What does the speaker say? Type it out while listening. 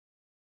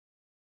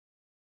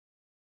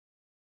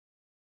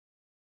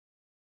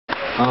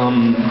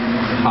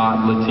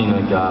Hot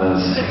Latina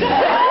goddess.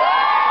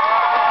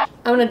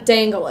 I'm gonna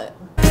dangle it.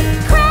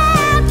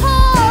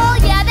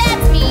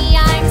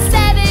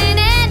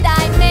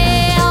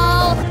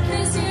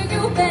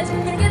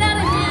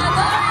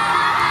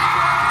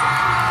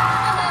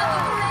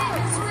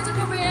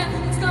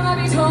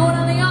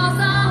 Totally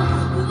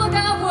awesome. Look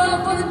out,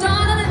 world, for the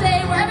dawn of the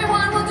day where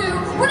everyone will do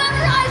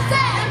whatever I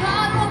say. If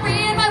God won't be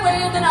in my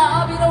way, then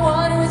I'll be the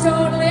one who is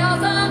totally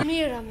awesome.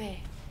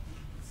 Mírame.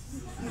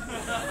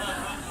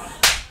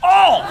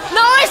 Oh!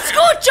 No,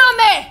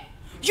 escúchame!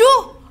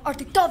 You are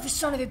the toughest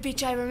son of a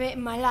bitch I ever met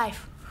in my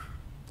life.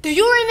 Do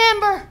you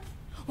remember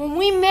when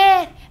we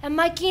met at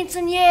my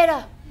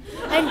quinceañera?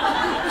 And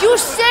you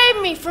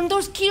saved me from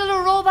those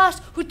killer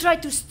robots who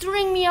tried to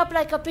string me up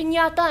like a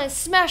piñata and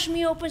smash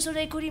me open so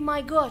they could eat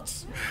my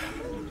guts.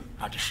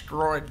 I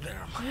destroyed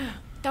them. Yeah,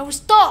 that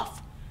was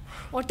tough.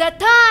 Or that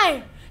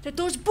time that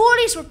those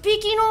bullies were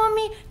picking on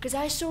me because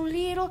I was so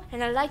little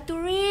and I like to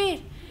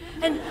read.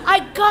 And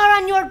I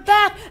got on your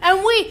back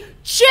and we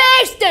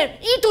chased them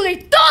into the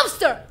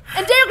dumpster.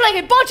 And they looked like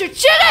a bunch of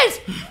chickens.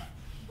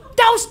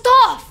 That was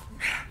tough.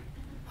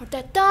 Or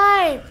that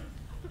time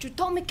you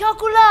taught me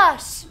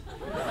calculus.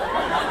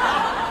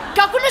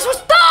 Calculus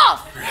was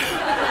tough!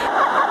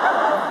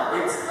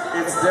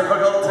 It's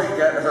difficult to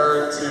get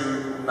her to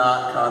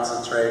not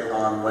concentrate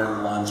on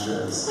when lunch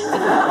is.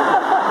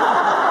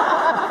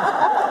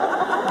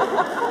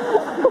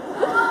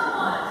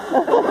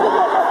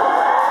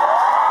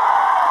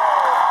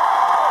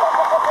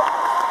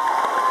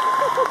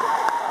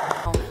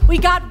 We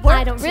got work.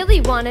 I don't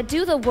really want to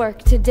do the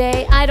work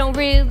today. I don't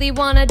really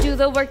want to do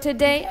the work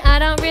today. I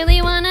don't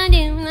really want to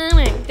do the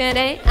work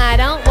today. I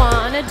don't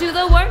want to do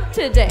the work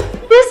today.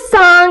 This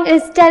song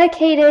is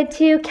dedicated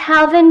to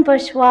Calvin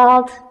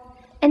Bushwald,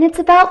 and it's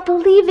about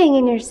believing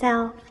in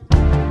yourself.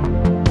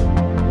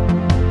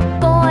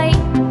 Boy,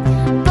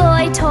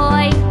 boy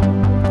toy,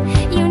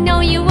 you know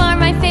you are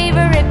my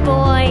favorite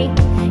boy.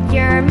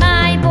 You're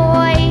my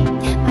boy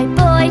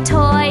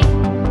toy.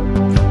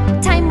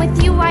 Time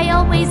with you I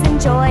always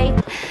enjoy.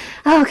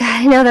 Oh God,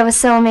 I know that was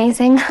so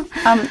amazing.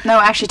 No,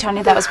 actually,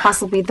 Tony, that was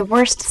possibly the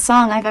worst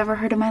song I've ever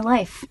heard in my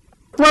life.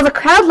 Well, the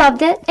crowd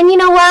loved it, and you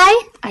know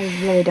why? I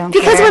really don't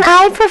Because care. when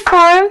I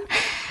perform,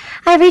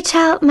 I reach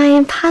out my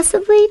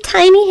impossibly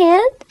tiny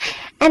hand,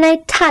 and I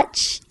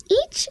touch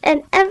each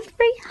and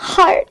every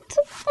heart.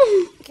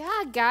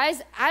 God,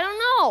 guys, I don't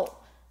know.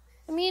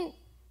 I mean,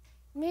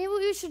 maybe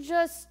we should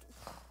just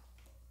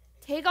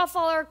take off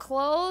all our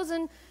clothes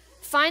and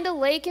find a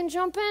lake and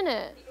jump in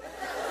it.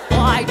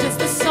 Why does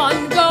the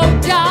sun go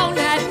down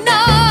at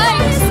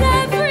night? Is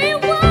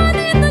everyone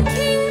in the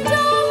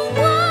kingdom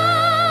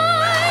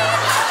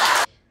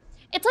white?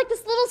 It's like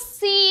this little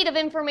seed of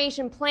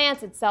information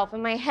plants itself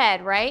in my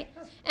head, right?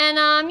 And,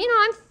 you know,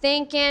 I'm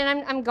thinking,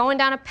 I'm going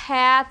down a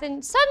path,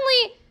 and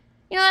suddenly,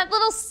 you know, that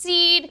little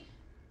seed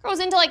grows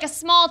into like a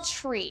small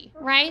tree,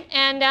 right?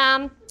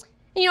 And,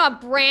 you know, a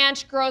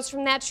branch grows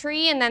from that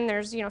tree, and then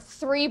there's, you know,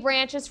 3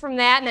 branches from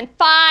that, and then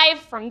 5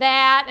 from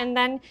that, and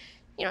then,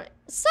 you know,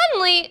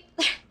 suddenly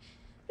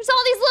there's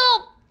all these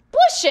little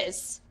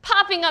bushes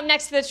popping up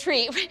next to the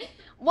tree.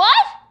 What?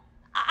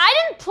 I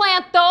didn't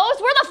plant those.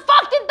 Where the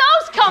fuck did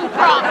those come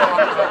from?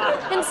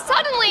 And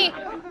suddenly,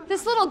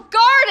 this little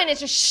garden, it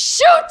just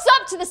shoots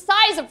up to the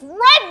size of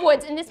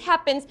redwoods, and this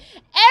happens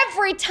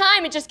every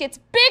time. It just gets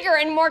bigger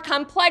and more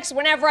complex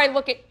whenever I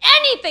look at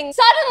anything.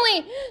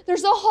 Suddenly,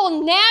 there's a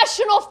whole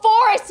national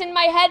forest in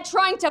my head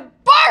trying to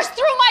burst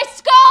through my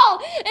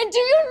skull. And do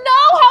you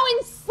know how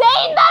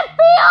insane that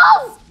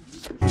feels?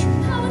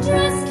 How a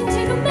dress can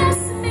take a mess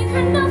and make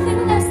her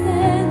nothing less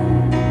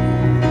than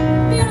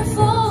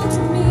beautiful to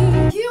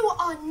me. You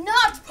are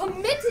not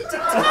permitted to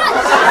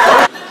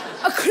touch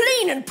a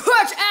clean and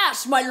pert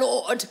ass, my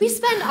lord. We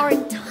spend our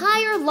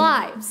entire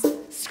lives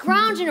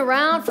scrounging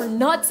around for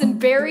nuts and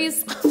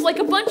berries like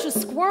a bunch of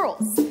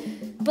squirrels.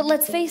 But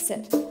let's face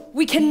it,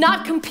 we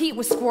cannot compete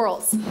with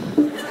squirrels.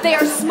 They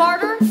are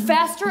smarter,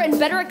 faster, and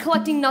better at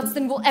collecting nuts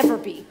than we'll ever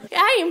be.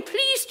 I am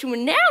pleased to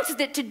announce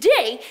that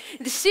today,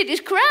 the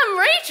city's crime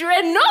rates are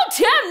at an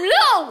all-time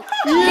low.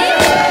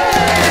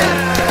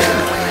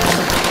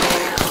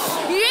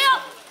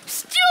 Yeah,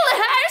 still the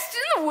highest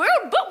in the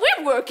world, but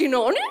we're working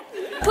on it.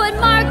 Put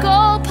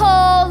Marco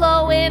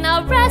Polo in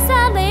a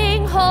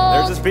wrestling hold.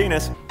 There's his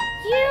penis.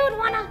 You'd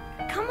wanna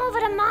come over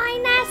to my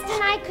nest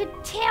and I could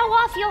tear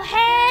off your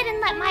head and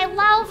let my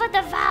larva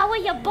devour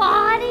your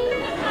body?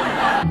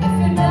 If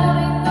you're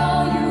doubting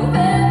all you've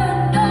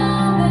ever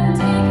known, then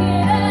take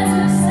it as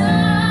a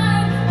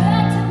sign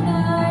that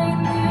tonight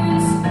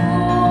this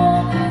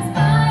school is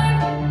mine.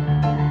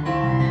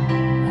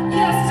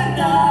 Yes,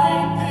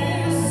 tonight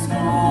this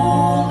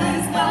school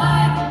is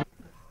mine.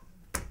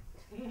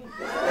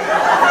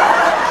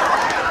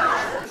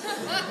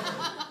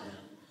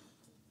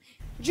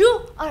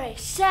 You are a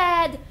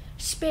sad,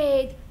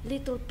 spade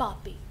little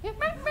puppy.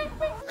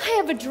 I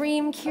have a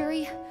dream,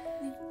 Kiri,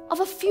 of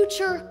a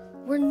future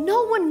where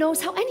no one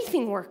knows how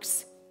anything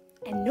works.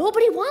 And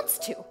nobody wants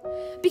to.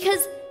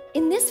 Because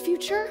in this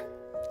future,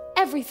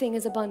 everything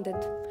is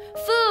abundant.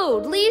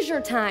 Food, leisure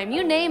time,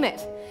 you name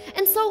it.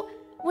 And so,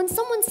 when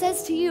someone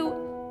says to you,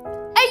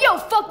 "Hey yo,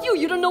 fuck you,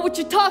 you don't know what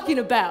you're talking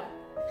about,"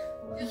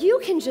 you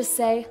can just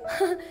say,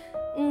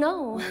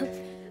 "No,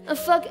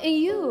 fuck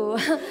you.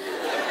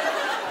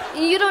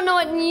 You don't know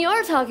what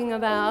you're talking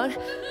about."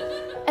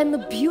 And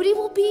the beauty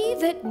will be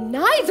that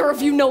neither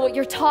of you know what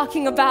you're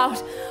talking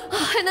about.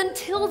 And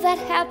until that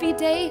happy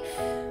day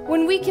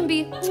when we can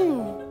be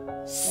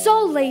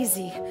so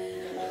lazy,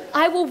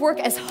 I will work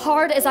as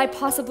hard as I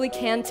possibly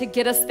can to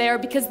get us there,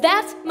 because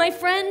that, my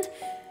friend,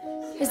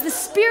 is the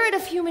spirit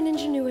of human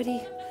ingenuity.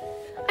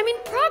 I mean,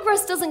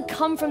 progress doesn't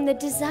come from the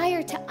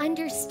desire to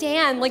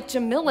understand, like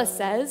Jamila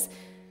says.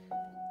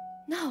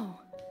 No,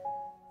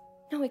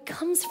 it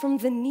comes from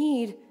the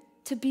need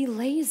to be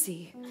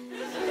lazy.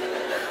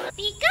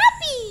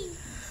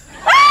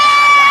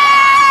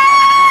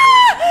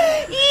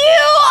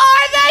 You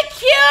are the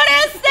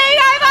cutest thing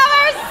I've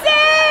ever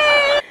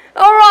seen!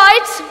 All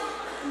right,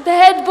 the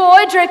head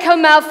boy, Draco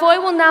Malfoy,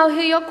 will now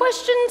hear your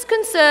questions,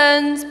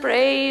 concerns,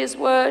 praise,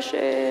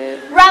 worship.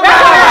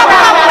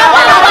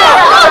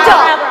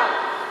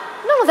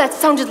 None of that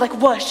sounded like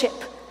worship.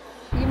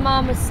 Your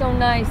mom was so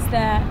nice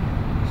that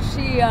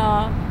she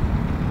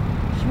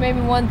made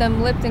me one of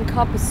them Lipton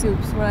cup of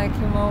soups when I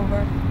came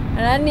over.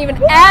 And I didn't even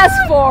ask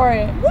for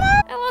it.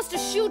 I lost a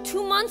shoe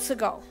 2 months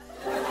ago.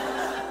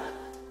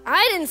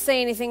 I didn't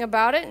say anything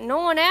about it. No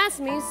one asked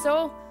me,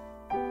 so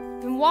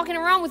I've been walking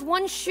around with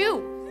one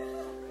shoe.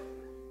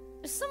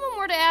 If someone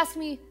were to ask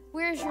me,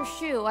 "Where's your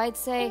shoe?" I'd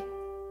say,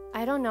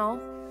 "I don't know."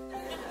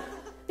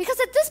 Because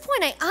at this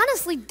point, I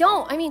honestly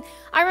don't. I mean,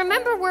 I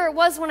remember where it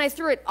was when I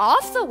threw it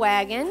off the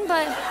wagon,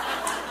 but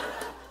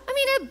I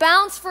mean, it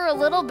bounced for a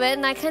little bit,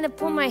 and I kind of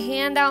put my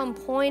hand out and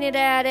pointed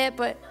at it,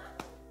 but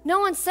no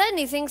one said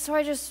anything, so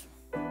I just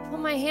put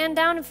my hand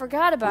down and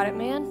forgot about it,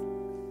 man.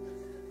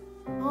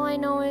 All I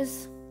know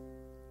is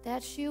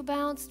that shoe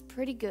bounced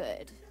pretty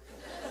good.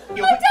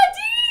 Daddy!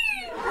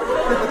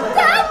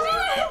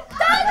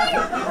 Daddy!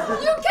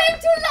 You came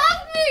to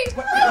love me!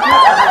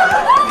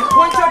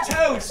 Point your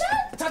toes!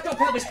 Tuck your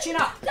pelvis, chin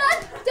up!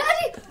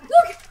 Daddy,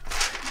 look!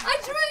 I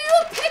drew you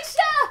a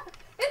picture!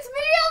 It's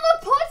me on the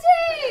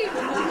potty!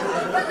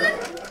 And then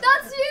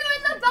that's you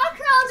in the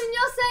background, and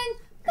you're saying,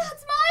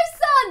 "That's my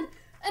son!"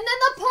 And then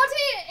the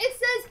potty, it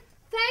says,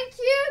 "Thank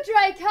you,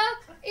 Draco.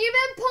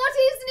 Even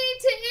potties need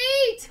to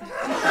eat."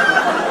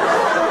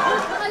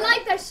 I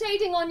like that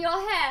shading on your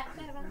hair.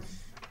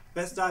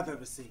 Best I've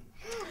ever seen.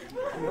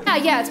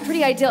 Yeah, it's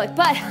pretty idyllic,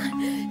 but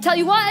tell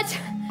you what,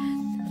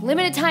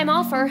 limited time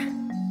offer,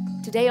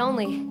 today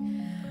only.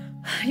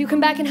 You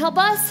come back and help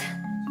us,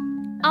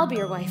 I'll be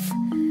your wife.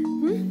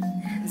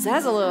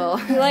 Zazzaloo.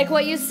 You like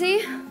what you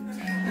see?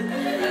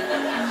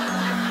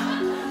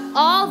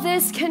 All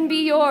this can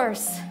be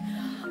yours.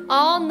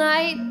 All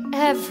night,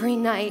 every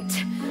night.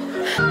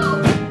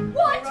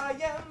 What?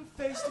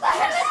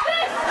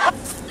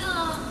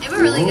 I'm a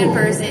really good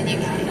person, you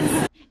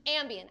guys.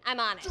 Ambien, I'm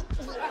on it.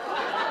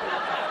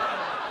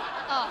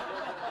 Oh,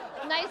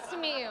 nice to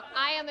meet you.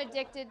 I am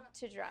addicted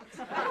to drugs.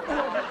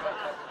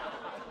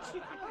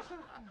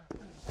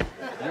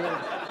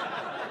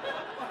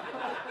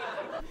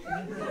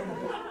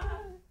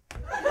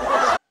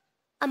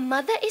 A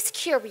mother is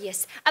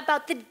curious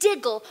about the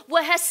diggle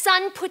where her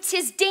son puts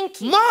his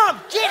dinky.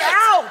 Mom, get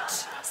out!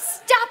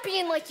 Stop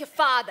being like your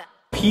father.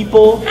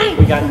 People,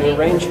 we got new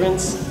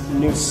arrangements,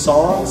 new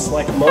songs,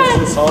 like most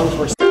of the songs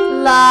were...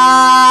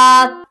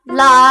 La,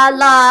 la,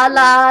 la,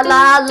 la,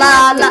 la,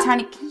 la, la.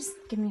 Tiny, can you just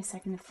give me a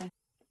second to think?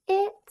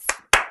 It's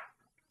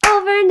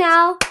over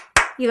now.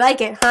 You like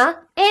it, huh?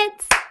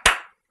 It's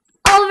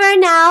over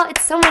now.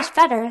 It's so much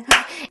better.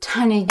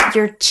 Tiny,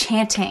 you're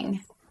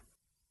chanting.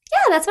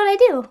 Yeah, that's what I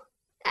do.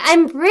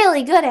 I'm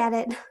really good at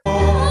it.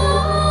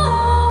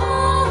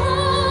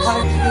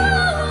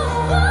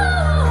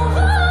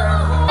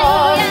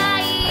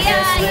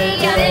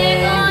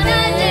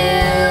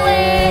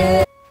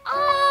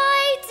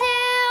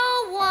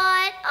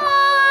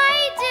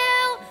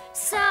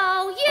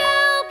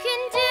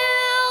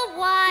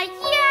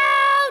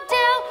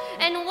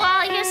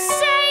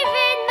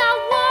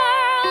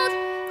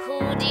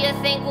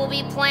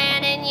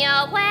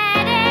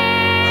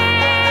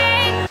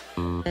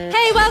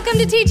 Welcome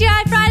to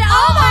TGI Friday.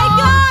 Oh my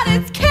God,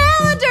 it's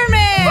Calendar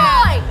Man!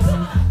 Right!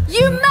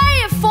 You may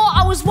have thought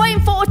I was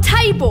waiting for a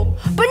table,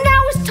 but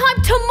now it's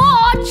time to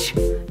march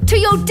to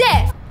your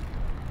death.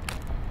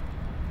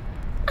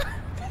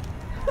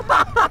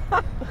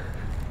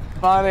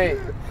 Bonnie.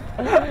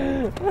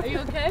 Are you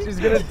okay? She's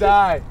gonna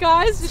die.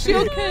 Guys, is she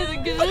okay?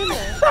 Then get in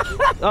there.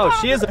 Oh,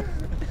 she is a...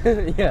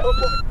 yeah.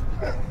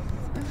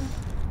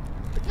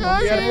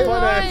 We had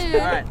fun after.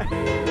 All right.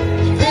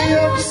 They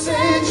always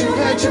said you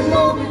had your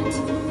moment.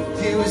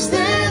 He was there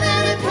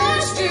and it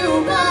passed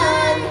you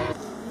by.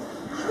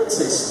 I would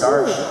say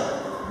Starship.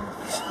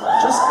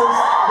 Just because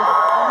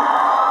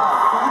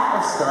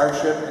of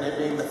Starship and it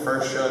being the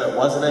first show that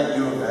wasn't at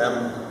U of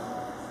M,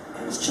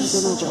 it was just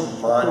such a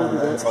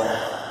monumental.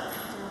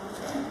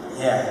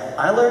 Yeah,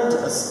 I learned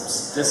a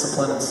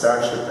discipline in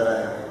Starship that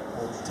I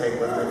will take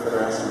with me for the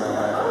rest of my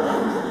life.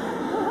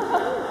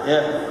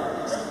 Yeah.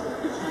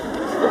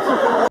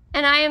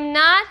 And I am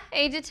not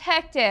a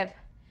detective.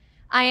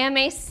 I am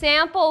a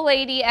sample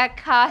lady at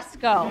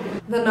Costco.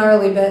 The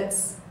gnarly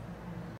bits.